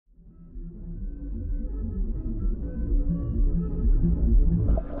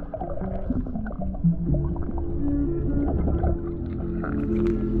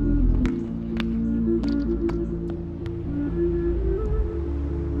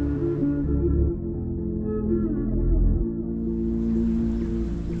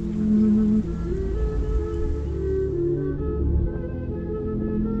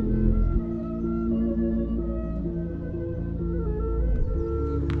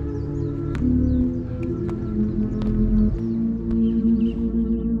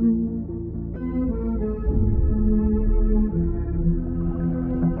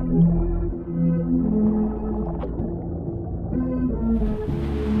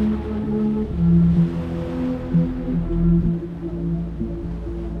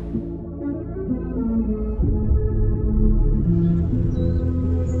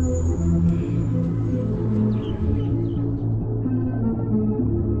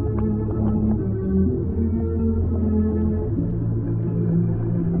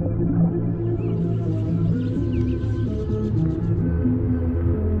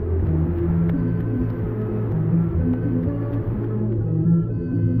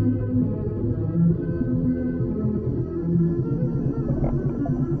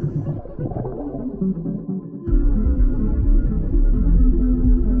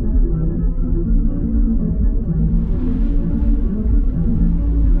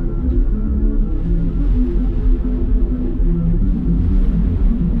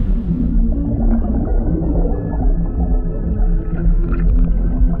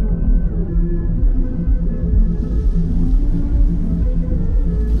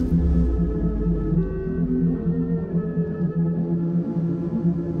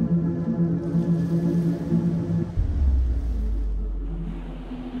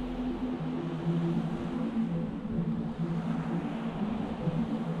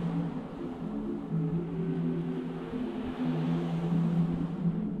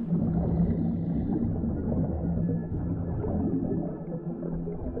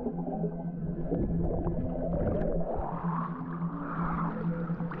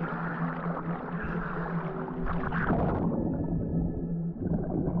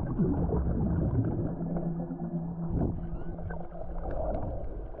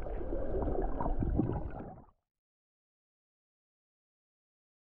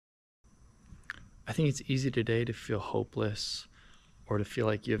I think it's easy today to feel hopeless or to feel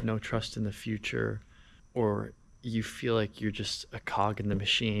like you have no trust in the future or you feel like you're just a cog in the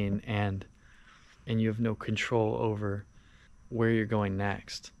machine and you have no control over where you're going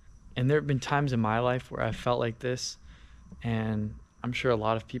next. And there have been times in my life where I felt like this, and I'm sure a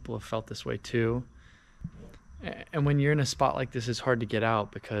lot of people have felt this way too. And when you're in a spot like this, it's hard to get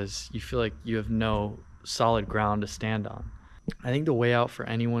out because you feel like you have no solid ground to stand on. I think the way out for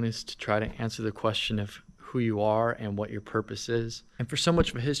anyone is to try to answer the question of who you are and what your purpose is. And for so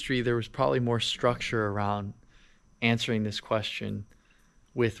much of history, there was probably more structure around answering this question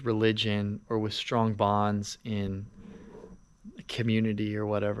with religion or with strong bonds in a community or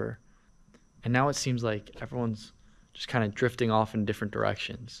whatever. And now it seems like everyone's just kind of drifting off in different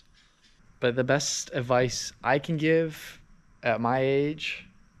directions. But the best advice I can give at my age,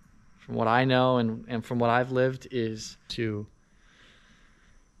 from what I know and from what I've lived, is to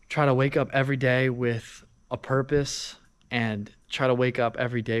try to wake up every day with a purpose and try to wake up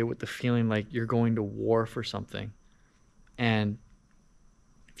every day with the feeling like you're going to war for something. And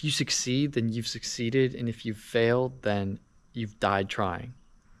if you succeed, then you've succeeded. And if you've failed, then you've died trying.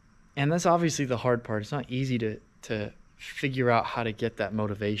 And that's obviously the hard part. It's not easy to figure out how to get that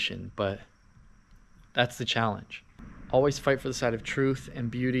motivation, but that's the challenge. Always fight for the side of truth and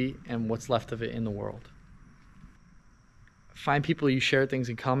beauty and what's left of it in the world. Find people you share things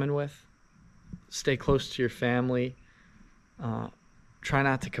in common with. Stay close to your family. Try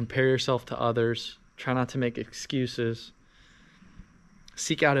not to compare yourself to others. Try not to make excuses.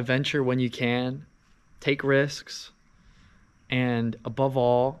 Seek out adventure when you can. Take risks. And above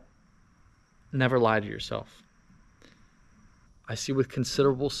all, never lie to yourself. I see with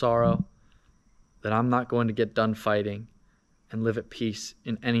considerable sorrow that I'm not going to get done fighting and live at peace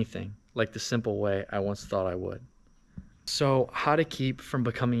in anything like the simple way I once thought I would. So, how to keep from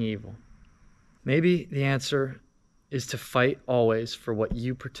becoming evil? Maybe the answer is to fight always for what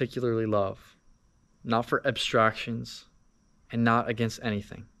you particularly love, not for abstractions and not against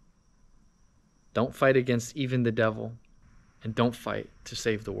anything. Don't fight against even the devil, and don't fight to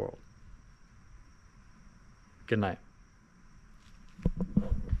save the world. Good night.